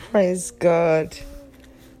Praise God.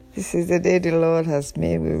 This is the day the Lord has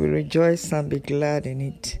made. We will rejoice and be glad in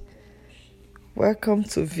it. Welcome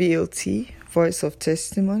to VOT, Voice of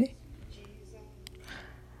Testimony.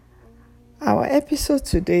 Our episode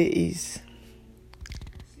today is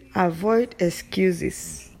Avoid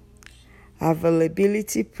Excuses.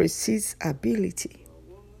 Availability precedes ability.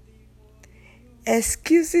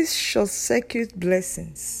 Excuses short-circuit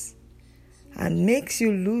blessings and makes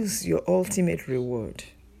you lose your ultimate reward.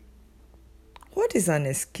 What is an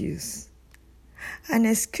excuse? An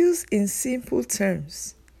excuse, in simple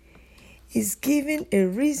terms, is giving a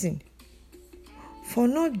reason for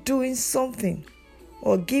not doing something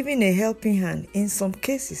or giving a helping hand in some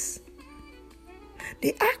cases.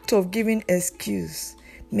 The act of giving excuse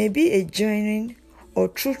may be a genuine or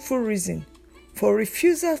truthful reason for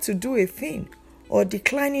refusal to do a thing or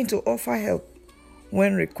declining to offer help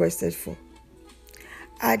when requested for.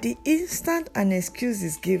 At the instant an excuse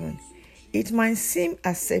is given, it might seem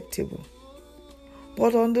acceptable,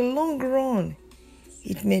 but on the long run,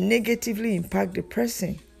 it may negatively impact the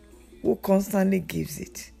person who constantly gives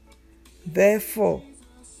it. Therefore,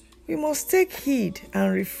 we must take heed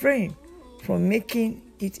and refrain from making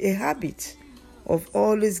it a habit of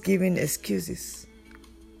always giving excuses.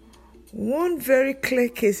 One very clear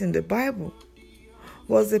case in the Bible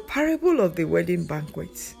was the parable of the wedding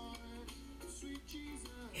banquet.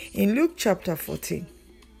 In Luke chapter 14,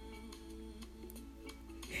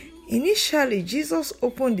 initially, Jesus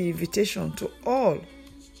opened the invitation to all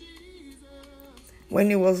when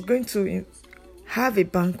he was going to have a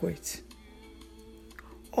banquet.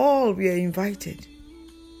 All were invited.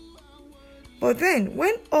 But then,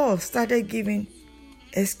 when all started giving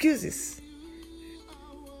excuses,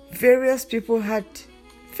 various people had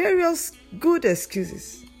various good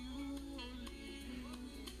excuses.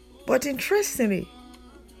 But interestingly,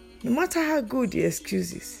 no matter how good the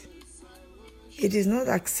excuses, it is not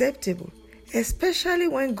acceptable, especially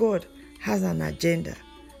when God has an agenda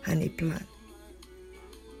and a plan.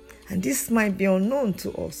 And this might be unknown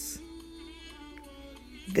to us.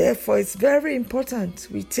 Therefore, it's very important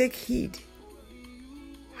we take heed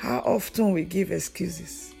how often we give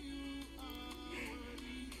excuses.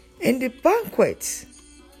 In the banquet,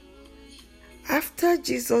 after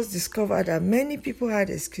Jesus discovered that many people had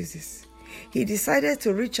excuses, he decided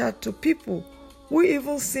to reach out to people who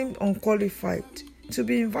even seemed unqualified to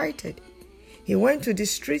be invited. He went to the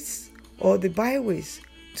streets or the byways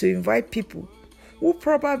to invite people who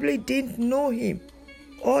probably didn't know him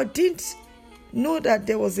or didn't know that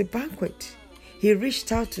there was a banquet. He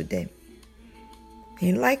reached out to them.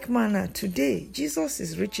 In like manner, today, Jesus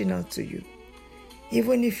is reaching out to you.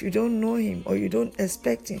 Even if you don't know him or you don't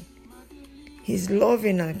expect him, he's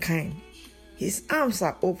loving and kind. His arms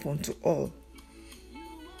are open to all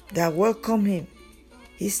that welcome him.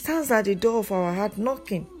 He stands at the door of our heart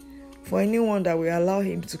knocking for anyone that will allow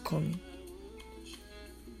him to come in.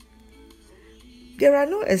 There are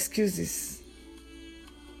no excuses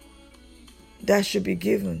that should be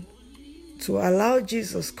given to allow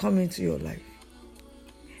Jesus come into your life.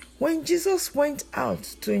 When Jesus went out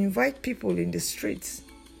to invite people in the streets,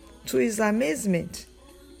 to his amazement,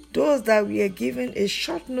 those that were given a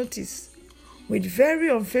short notice with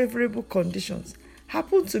very unfavorable conditions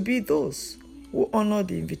happened to be those who honored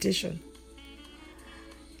the invitation.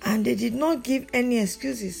 And they did not give any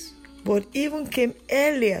excuses, but even came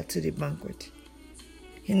earlier to the banquet.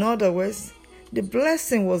 In other words, the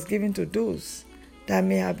blessing was given to those that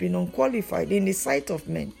may have been unqualified in the sight of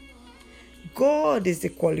men. God is the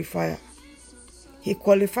qualifier. He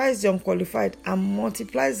qualifies the unqualified and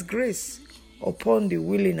multiplies grace upon the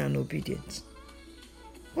willing and obedient.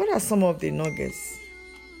 What are some of the nuggets?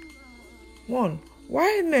 1.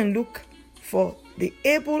 While men look for the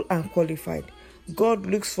able and qualified, God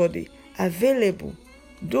looks for the available,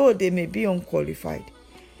 though they may be unqualified.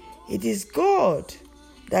 It is God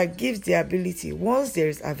that gives the ability once there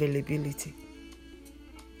is availability.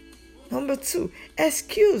 Number 2,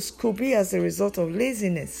 excuse could be as a result of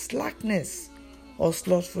laziness, slackness, or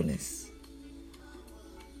slothfulness.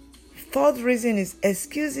 Third reason is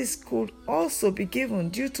excuses could also be given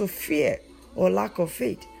due to fear or lack of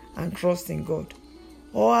faith and trust in God,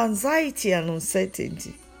 or anxiety and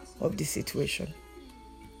uncertainty of the situation.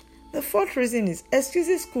 The fourth reason is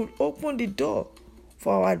excuses could open the door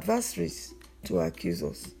for our adversaries to accuse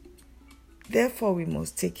us. Therefore, we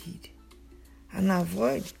must take heed and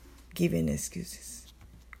avoid giving excuses.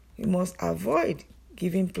 We must avoid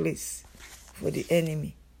giving place for the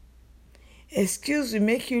enemy. Excuse will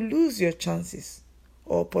make you lose your chances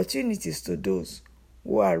or opportunities to those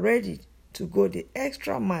who are ready to go the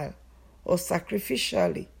extra mile or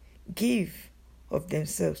sacrificially give of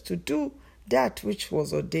themselves to do that which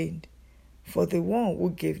was ordained for the one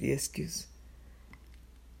who gave the excuse.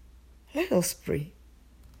 Let us pray.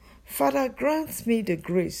 Father, grant me the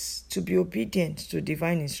grace to be obedient to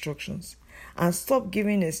divine instructions and stop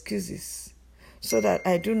giving excuses so that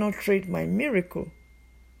I do not trade my miracle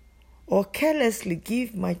or carelessly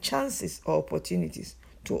give my chances or opportunities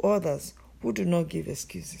to others who do not give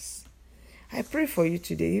excuses. I pray for you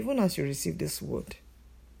today, even as you receive this word,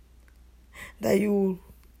 that you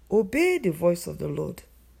will obey the voice of the Lord.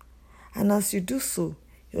 And as you do so,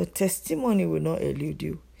 your testimony will not elude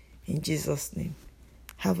you. In Jesus' name,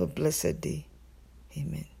 have a blessed day.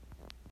 Amen.